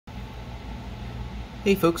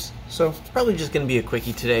Hey folks, so it's probably just going to be a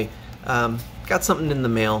quickie today. Got something in the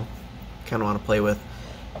mail, kind of want to play with.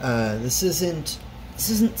 This isn't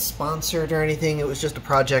sponsored or anything. It was just a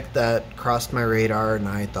project that crossed my radar and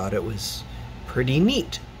I thought it was pretty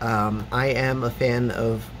neat. I am a fan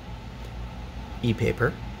of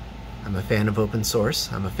e-paper. I'm a fan of open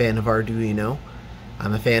source. I'm a fan of Arduino.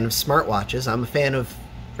 I'm a fan of smartwatches. I'm a fan of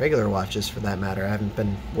regular watches for that matter. I haven't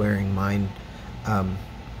been wearing mine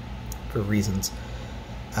for reasons.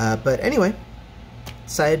 But anyway,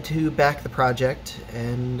 decided to back the project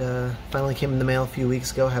and finally came in the mail a few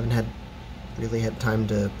weeks ago. Haven't really had time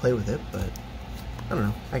to play with it, but I don't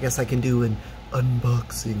know. I guess I can do an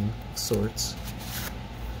unboxing of sorts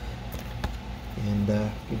and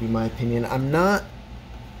give you my opinion. I'm not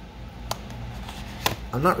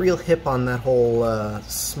real hip on that whole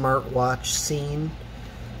smartwatch scene.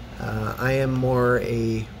 I am more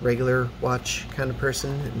a regular watch kind of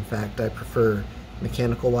person. In fact, I prefer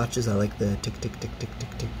mechanical watches. I like the tick tick tick tick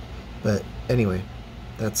tick tick. But anyway,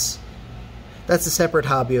 that's a separate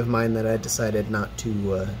hobby of mine that I decided not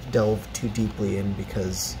to delve too deeply in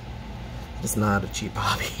because it's not a cheap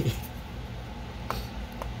hobby.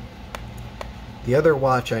 The other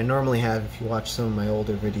watch I normally have, if you watch some of my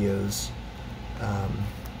older videos,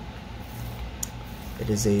 it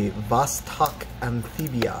is a Vostok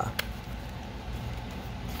Amphibia,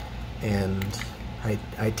 and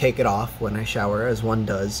I take it off when I shower, as one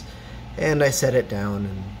does, and I set it down,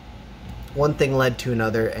 and one thing led to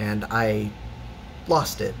another, and I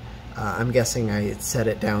lost it. I'm guessing I set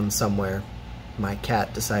it down somewhere. My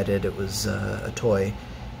cat decided it was a toy,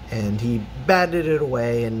 and he batted it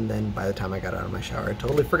away, and then by the time I got out of my shower, I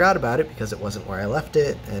totally forgot about it because it wasn't where I left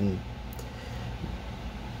it, and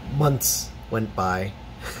months went by.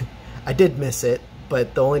 I did miss it,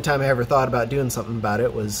 but the only time I ever thought about doing something about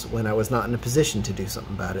it was when I was not in a position to do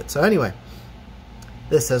something about it. So anyway,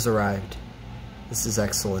 this has arrived. This is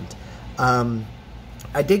excellent.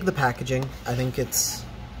 I dig the packaging. I think it's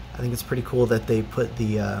pretty cool that they put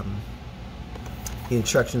the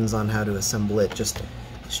instructions on how to assemble it just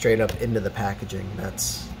straight up into the packaging.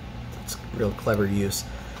 That's real clever use.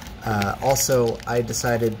 Also, I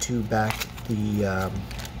decided to back the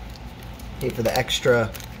pay for the extra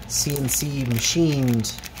CNC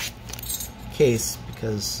machined case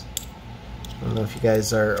because I don't know if you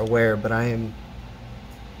guys are aware, but I'm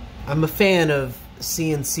a fan of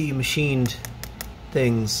CNC machined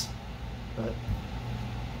things, but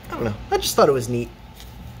I don't know, I just thought it was neat.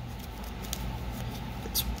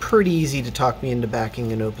 It's pretty easy to talk me into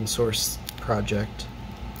backing an open source project,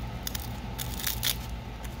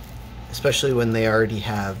 especially when they already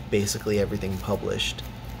have basically everything published.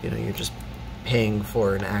 You know, you're just paying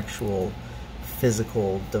for an actual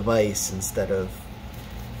physical device instead of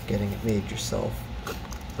getting it made yourself.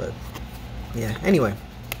 But yeah, anyway,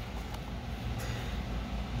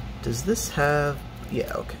 does this have,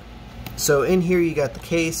 yeah, okay, so in here you got the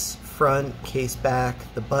case front, case back,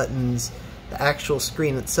 the buttons, the actual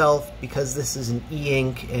screen itself. Because this is an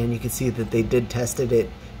e-ink and you can see that they did test it,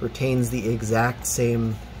 it retains the exact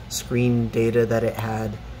same screen data that it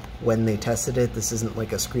had when they tested it. This isn't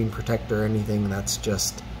like a screen protector or anything. That's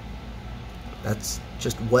just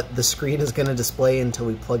what the screen is going to display until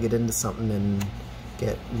we plug it into something and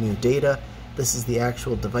get new data. This is the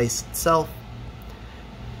actual device itself.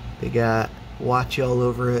 They got Watchy all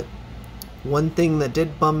over it. One thing that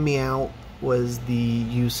did bum me out was the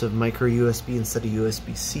use of micro USB instead of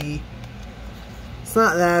USB-C. It's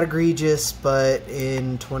not that egregious, but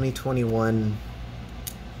in 2021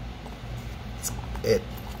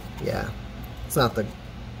 yeah, it's not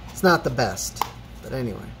the best, but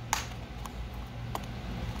anyway.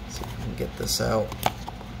 Let's see if we can get this out.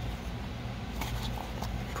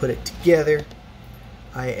 Put it together.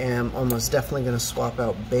 I am almost definitely going to swap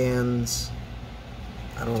out bands.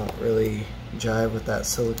 I don't really jive with that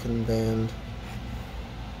silicon band.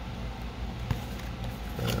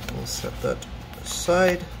 We'll set that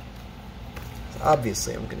aside.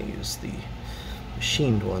 Obviously, I'm going to use the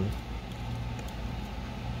machined one.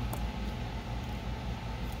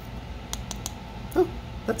 Oh,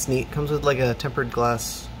 that's neat. Comes with like a tempered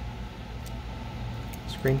glass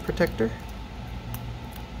screen protector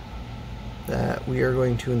that we are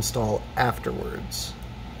going to install afterwards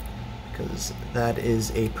because that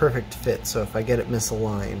is a perfect fit. So if I get it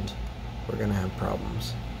misaligned, we're going to have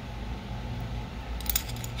problems.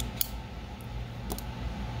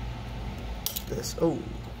 This, oh,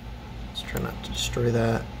 let's try not to destroy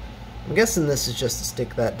that. I'm guessing this is just to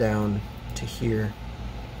stick that down to here.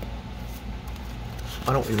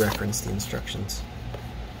 Why don't we reference the instructions?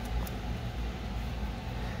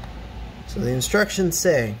 So the instructions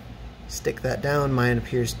say, Stick that down. Mine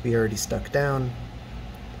appears to be already stuck down.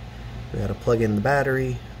 We gotta plug in the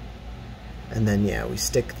battery, and then yeah, we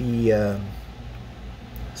stick the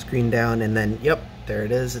screen down, and then yep, there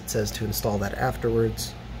it is. It says to install that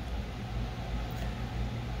afterwards.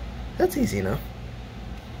 That's easy enough.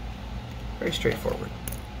 Very straightforward.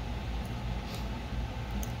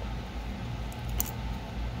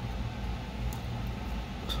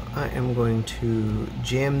 So I am going to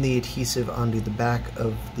jam the adhesive onto the back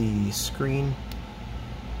of the screen.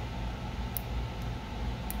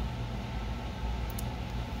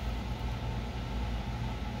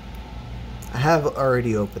 I have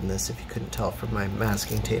already opened this, if you couldn't tell from my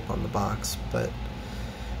masking tape on the box, but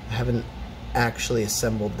I haven't actually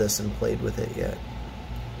assembled this and played with it yet.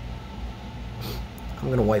 I'm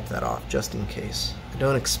going to wipe that off just in case. I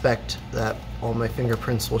don't expect that all my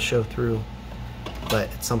fingerprints will show through, but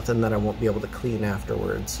it's something that I won't be able to clean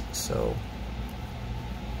afterwards, so.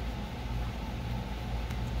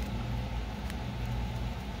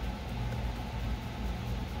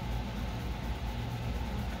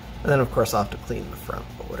 And then of course I'll have to clean the front,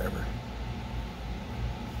 but whatever.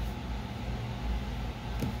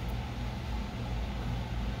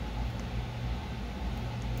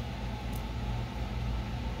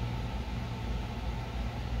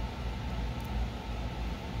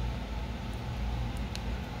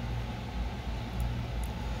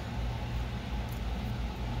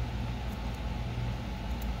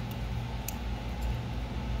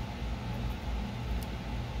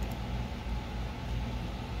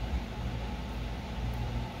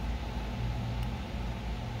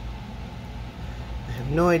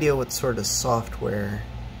 No idea what sort of software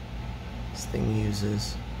this thing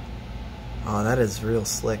uses. Oh, that is real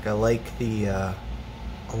slick. I like the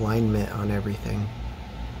alignment on everything.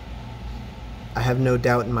 I have no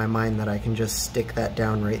doubt in my mind that I can just stick that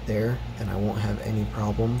down right there and I won't have any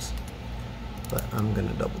problems, but I'm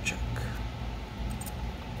gonna double check.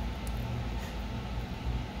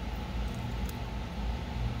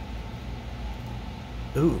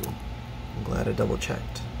 Ooh, I'm glad I double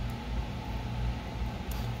checked.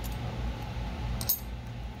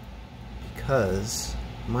 Because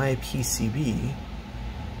my PCB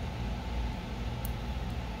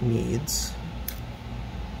needs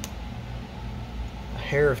a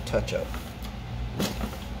hair of touch-up.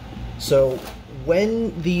 So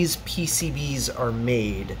when these PCBs are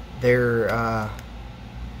made, they're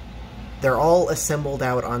all assembled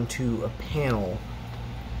out onto a panel,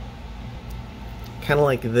 kind of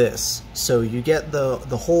like this. So you get the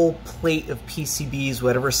whole plate of PCBs,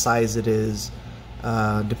 whatever size it is.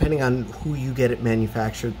 Depending on who you get it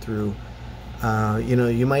manufactured through, you know,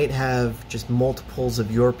 you might have just multiples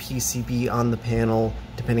of your PCB on the panel,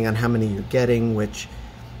 depending on how many you're getting, which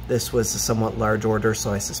this was a somewhat large order,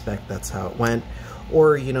 so I suspect that's how it went.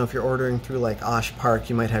 Or, you know, if you're ordering through like Osh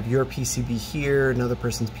Park, you might have your PCB here, another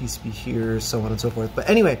person's PCB here, so on and so forth. But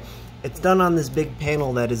anyway, it's done on this big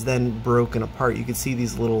panel that is then broken apart. You can see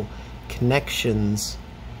these little connections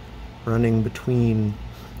running between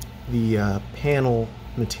the panel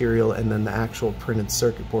material and then the actual printed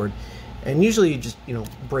circuit board, and usually you just, you know,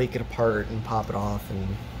 break it apart and pop it off and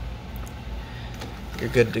you're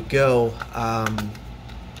good to go.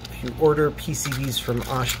 If you order PCBs from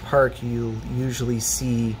Osh Park, you'll usually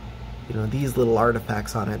see, you know, these little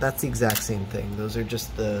artifacts on it. That's the exact same thing. Those are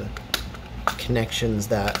just the connections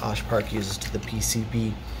that Osh Park uses to the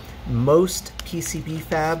PCB. Most PCB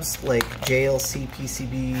fabs like JLC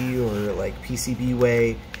PCB or like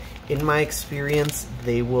PCBWay, in my experience,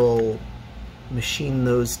 they will machine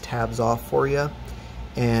those tabs off for you,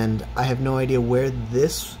 and I have no idea where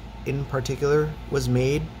this in particular was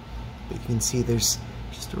made, but you can see there's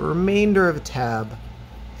just a remainder of a tab,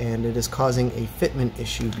 and it is causing a fitment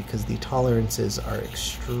issue because the tolerances are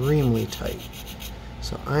extremely tight.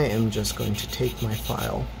 So I am just going to take my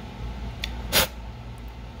file.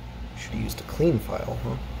 Should have used a clean file,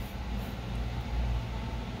 huh?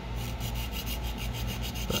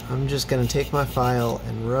 But I'm just going to take my file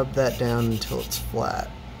and rub that down until it's flat.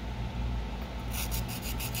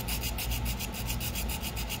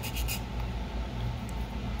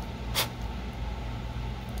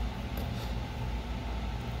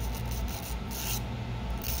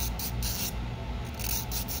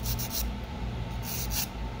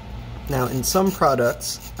 Now, in some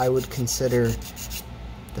products, I would consider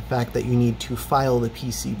the fact that you need to file the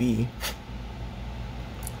PCB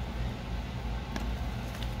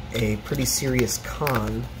a pretty serious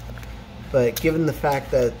con, but given the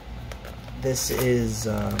fact that this is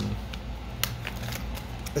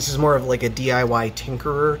more of like a DIY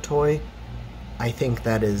tinkerer toy, I think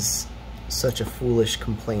that is such a foolish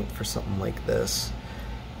complaint for something like this.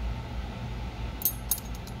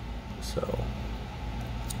 So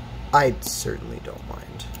I certainly don't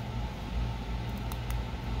mind.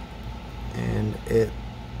 And it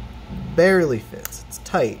barely fits. It's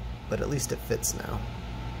tight, but at least it fits now.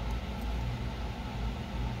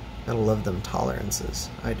 I love them tolerances.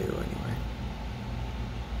 I do anyway.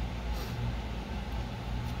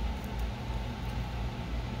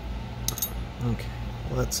 Okay,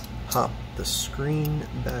 let's pop the screen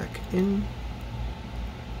back in.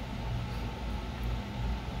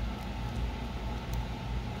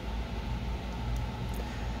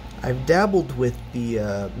 I've dabbled with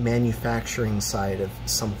the manufacturing side of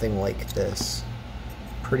something like this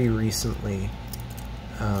pretty recently.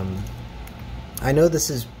 I know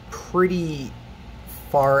this is pretty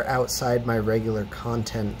far outside my regular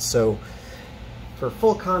content, so for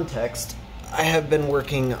full context, I have been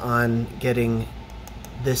working on getting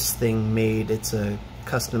this thing made. It's a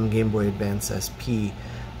custom Game Boy Advance SP.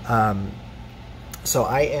 So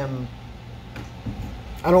I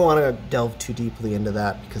don't want to delve too deeply into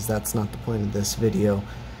that because that's not the point of this video,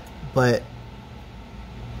 but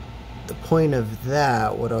the point of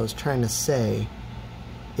that, what I was trying to say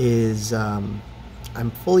is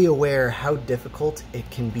I'm fully aware how difficult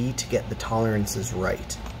it can be to get the tolerances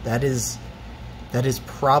right. That is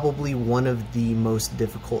probably one of the most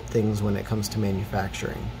difficult things when it comes to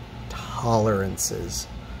manufacturing. Tolerances.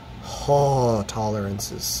 Oh,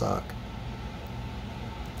 tolerances suck.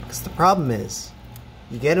 Because the problem is,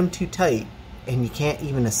 you get them too tight, and you can't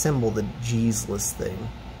even assemble the Jesus thing.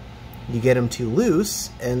 You get them too loose,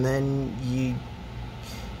 and then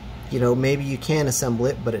you know, maybe you can assemble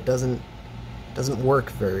it, but it doesn't work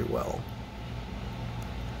very well.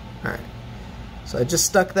 Alright, so I just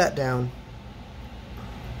stuck that down.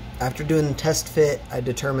 After doing the test fit, I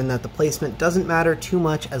determined that the placement doesn't matter too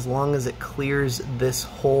much as long as it clears this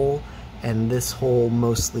hole and this hole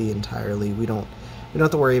mostly entirely. We don't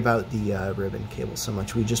have to worry about the ribbon cable so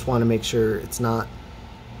much. We just want to make sure it's not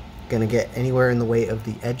going to get anywhere in the way of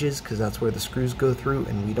the edges, because that's where the screws go through,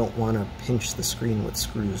 and we don't want to pinch the screen with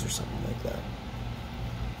screws or something like that.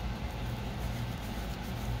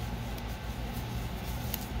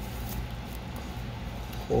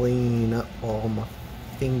 Clean up all my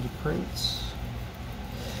fingerprints.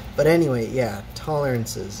 But anyway, yeah,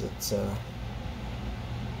 tolerances, it's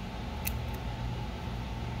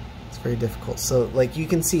very difficult. So like you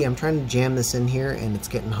can see, I'm trying to jam this in here and it's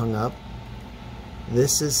getting hung up.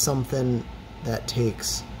 This is something that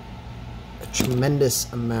takes a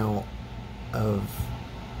tremendous amount of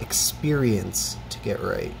experience to get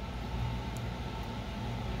right.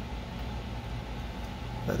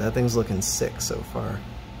 But that thing's looking sick so far.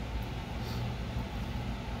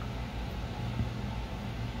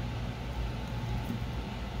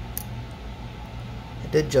 I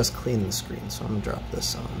did just clean the screen, so I'm gonna drop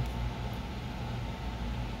this on.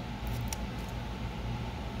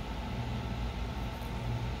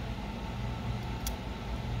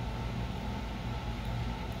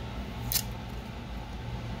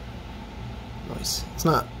 Nice. It's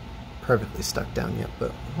not perfectly stuck down yet,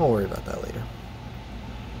 but we'll worry about that later.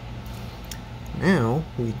 Now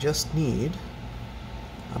we just need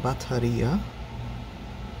a bateria.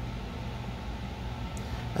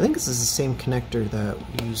 I think this is the same connector that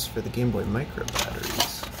we use for the Game Boy Micro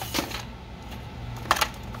batteries.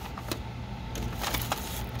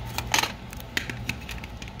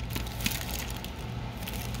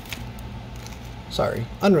 Sorry,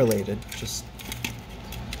 unrelated, just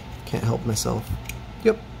can't help myself.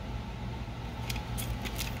 Yep.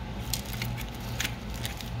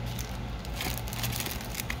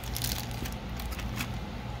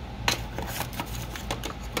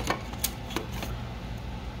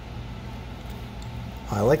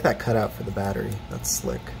 I like that cutout for the battery. That's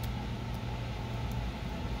slick.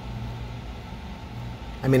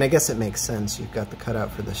 I mean, I guess it makes sense. You've got the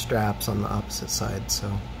cutout for the straps on the opposite side,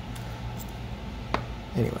 so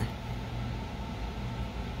anyway.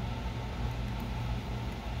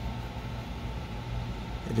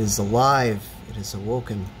 It is alive. It is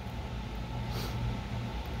awoken.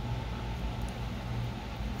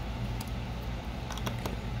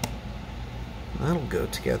 That'll go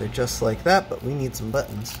together just like that, but we need some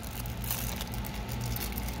buttons.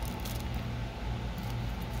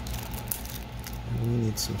 And we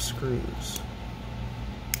need some screws.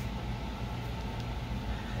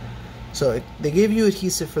 So they gave you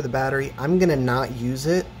adhesive for the battery. I'm gonna not use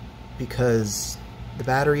it because the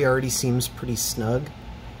battery already seems pretty snug,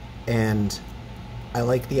 and I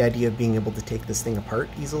like the idea of being able to take this thing apart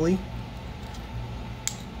easily.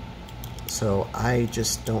 So I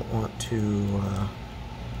just don't want to,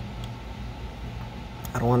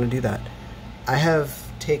 I don't want to do that. I have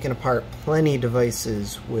taken apart plenty of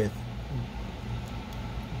devices with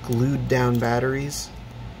glued down batteries,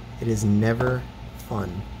 it is never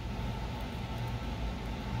fun.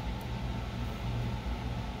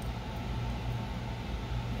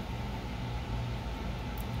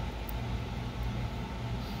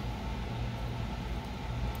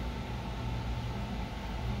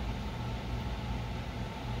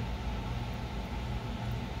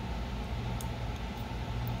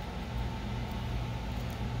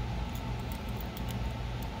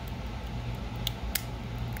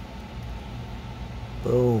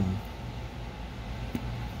 Boom.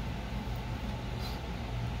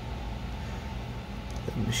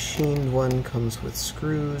 The machined one comes with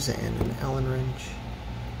screws and an Allen wrench.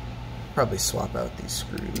 Probably swap out these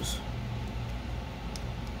screws.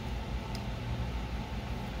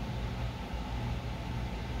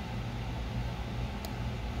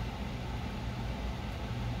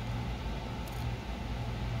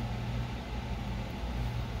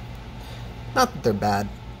 Not that they're bad,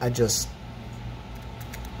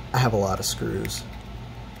 I have a lot of screws,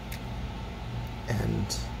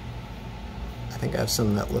 and I think I have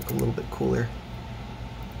some that look a little bit cooler.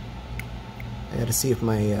 I gotta see if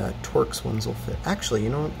my Torx ones will fit. Actually, you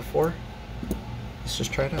know what, before? Let's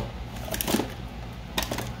just try it out.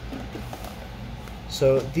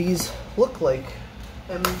 So these look like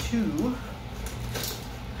M2,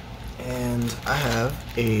 and I have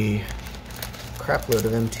a crap load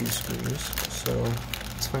of M2 screws, so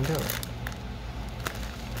let's find out.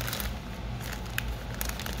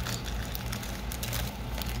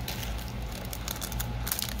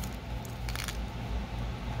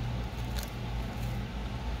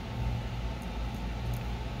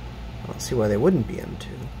 I don't see why they wouldn't be M2.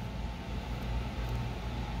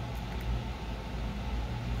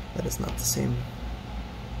 That is not the same.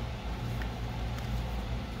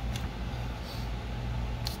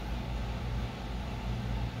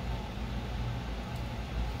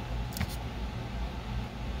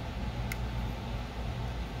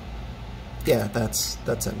 Yeah, that's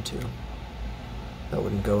M2. That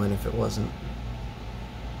wouldn't go in if it wasn't.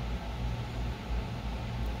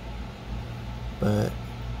 But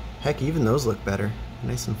heck, even those look better.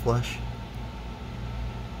 Nice and flush.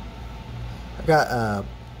 I've got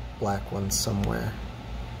black ones somewhere,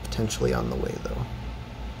 potentially on the way though.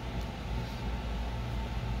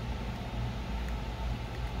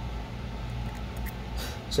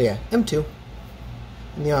 So yeah, M2.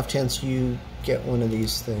 In the off chance you get one of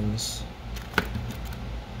these things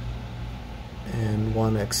and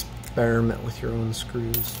want to experiment with your own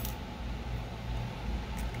screws.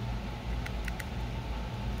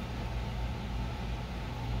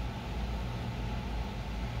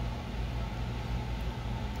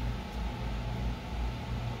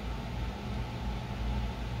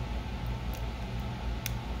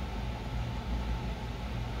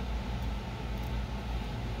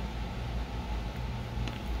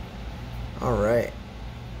 All right.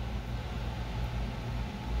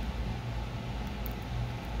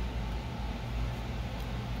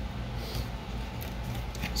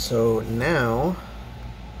 So now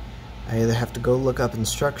I either have to go look up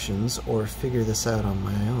instructions or figure this out on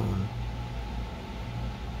my own.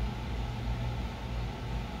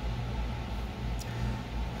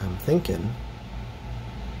 I'm thinking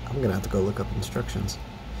I'm gonna have to go look up instructions.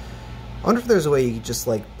 I wonder if there's a way you could just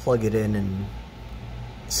like plug it in and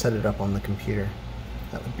set it up on the computer.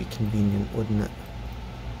 That would be convenient, wouldn't it?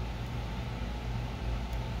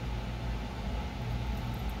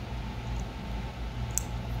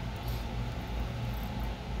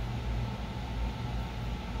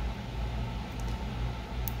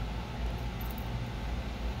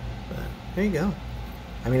 But there you go.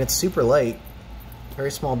 I mean, it's super light, very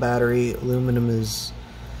small battery. Aluminum is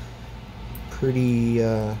pretty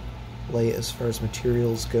light as far as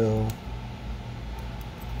materials go.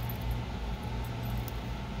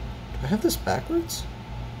 Do I have this backwards?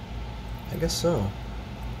 I guess so.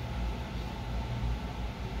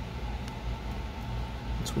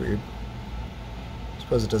 It's weird. I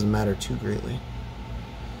suppose it doesn't matter too greatly.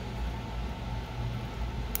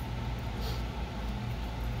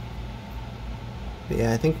 But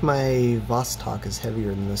yeah, I think my Vostok is heavier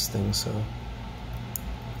than this thing, so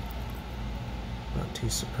not too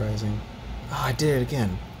surprising. Oh, I did it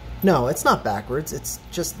again. No, it's not backwards, it's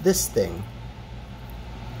just this thing.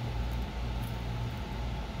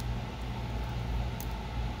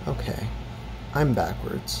 Okay, I'm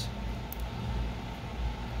backwards.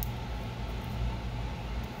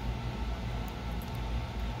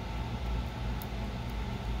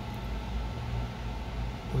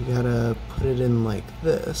 We gotta put it in like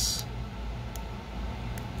this.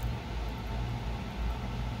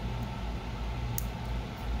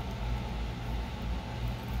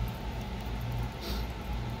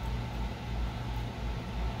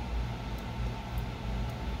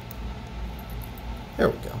 There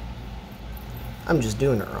we go. I'm just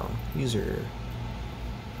doing it wrong. User.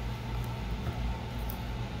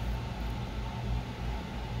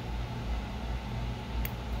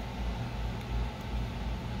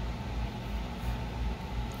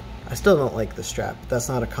 I still don't like the strap. That's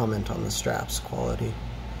not a comment on the straps quality.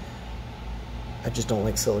 I just don't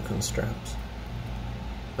like silicone straps.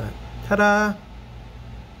 But, ta-da!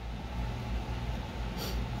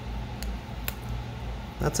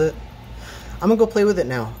 That's it. I'm gonna go play with it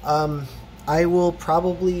now. I will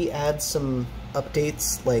probably add some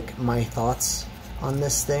updates, like my thoughts on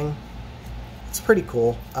this thing. It's pretty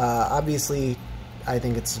cool. Obviously, I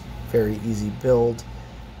think it's a very easy build.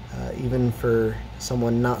 Even for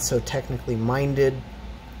someone not so technically minded,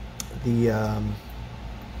 the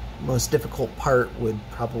most difficult part would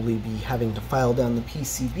probably be having to file down the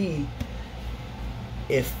PCB.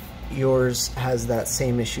 If yours has that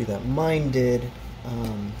same issue that mine did,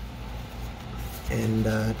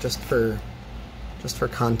 just for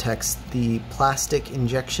context, the plastic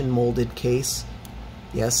injection molded case,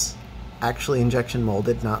 yes, actually injection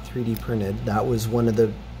molded, not 3D printed. That was one of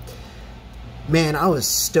the, man, I was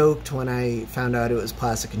stoked when I found out it was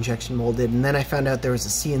plastic injection molded, and then I found out there was a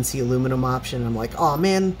CNC aluminum option. I'm like, oh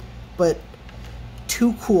man, but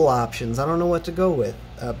two cool options. I don't know what to go with.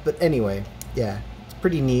 But anyway, yeah, it's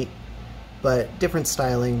pretty neat, but different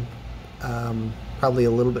styling. Probably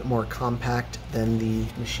a little bit more compact than the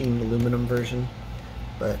machined aluminum version,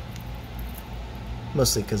 but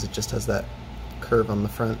mostly because it just has that curve on the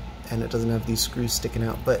front and it doesn't have these screws sticking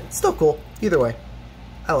out, but it's still cool. Either way,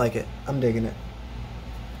 I like it. I'm digging it.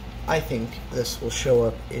 I think this will show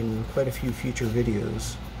up in quite a few future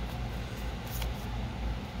videos.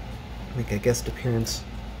 Make a guest appearance.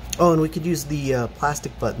 Oh, and we could use the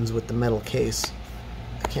plastic buttons with the metal case.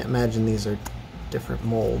 I can't imagine these are different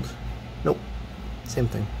mold. Nope, same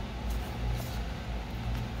thing.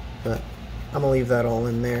 But I'm gonna leave that all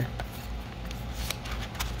in there.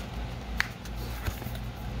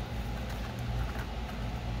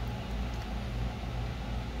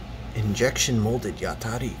 Injection molded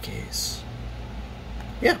Yatari case.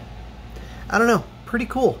 Yeah, I don't know, pretty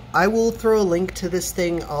cool. I will throw a link to this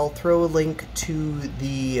thing. I'll throw a link to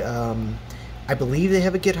the, I believe they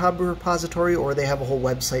have a GitHub repository or they have a whole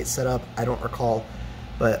website set up. I don't recall,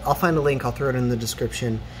 but I'll find a link. I'll throw it in the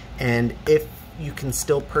description. And if you can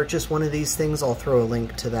still purchase one of these things, I'll throw a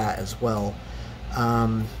link to that as well.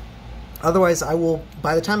 Otherwise, I will,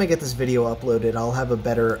 by the time I get this video uploaded, I'll have a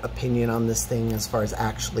better opinion on this thing as far as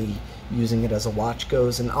actually using it as a watch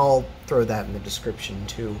goes, and I'll throw that in the description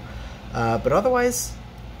too. But otherwise,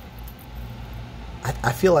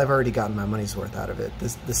 I feel I've already gotten my money's worth out of it.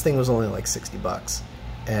 This thing was only like 60 bucks,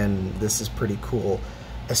 and this is pretty cool.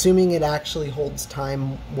 Assuming it actually holds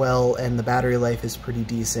time well and the battery life is pretty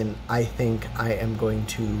decent, I think I am going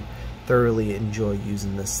to thoroughly enjoy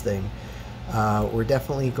using this thing. We're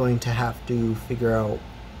definitely going to have to figure out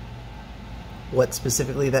what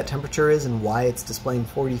specifically that temperature is and why it's displaying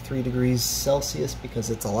 43 degrees Celsius, because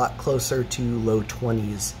it's a lot closer to low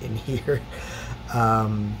 20s in here.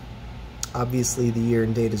 Obviously the year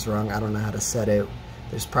and date is wrong. I don't know how to set it.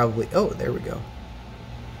 There's probably, oh, there we go.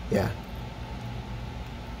 Yeah.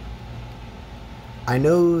 I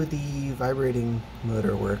know the vibrating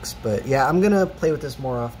motor works, but yeah, I'm gonna play with this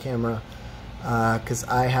more off camera, because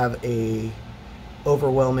I have a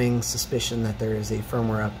overwhelming suspicion that there is a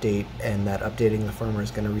firmware update and that updating the firmware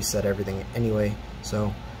is going to reset everything anyway,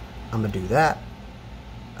 so I'm gonna do that.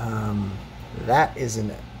 That is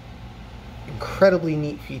an incredibly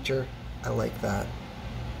neat feature. I like that.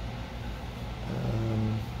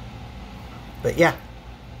 But yeah,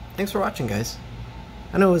 thanks for watching, guys.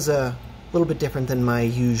 I know it was a little bit different than my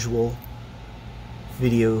usual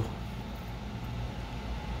video,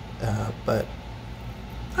 but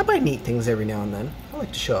I buy neat things every now and then. I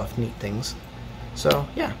like to show off neat things. So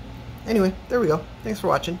yeah, anyway, there we go. Thanks for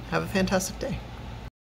watching. Have a fantastic day.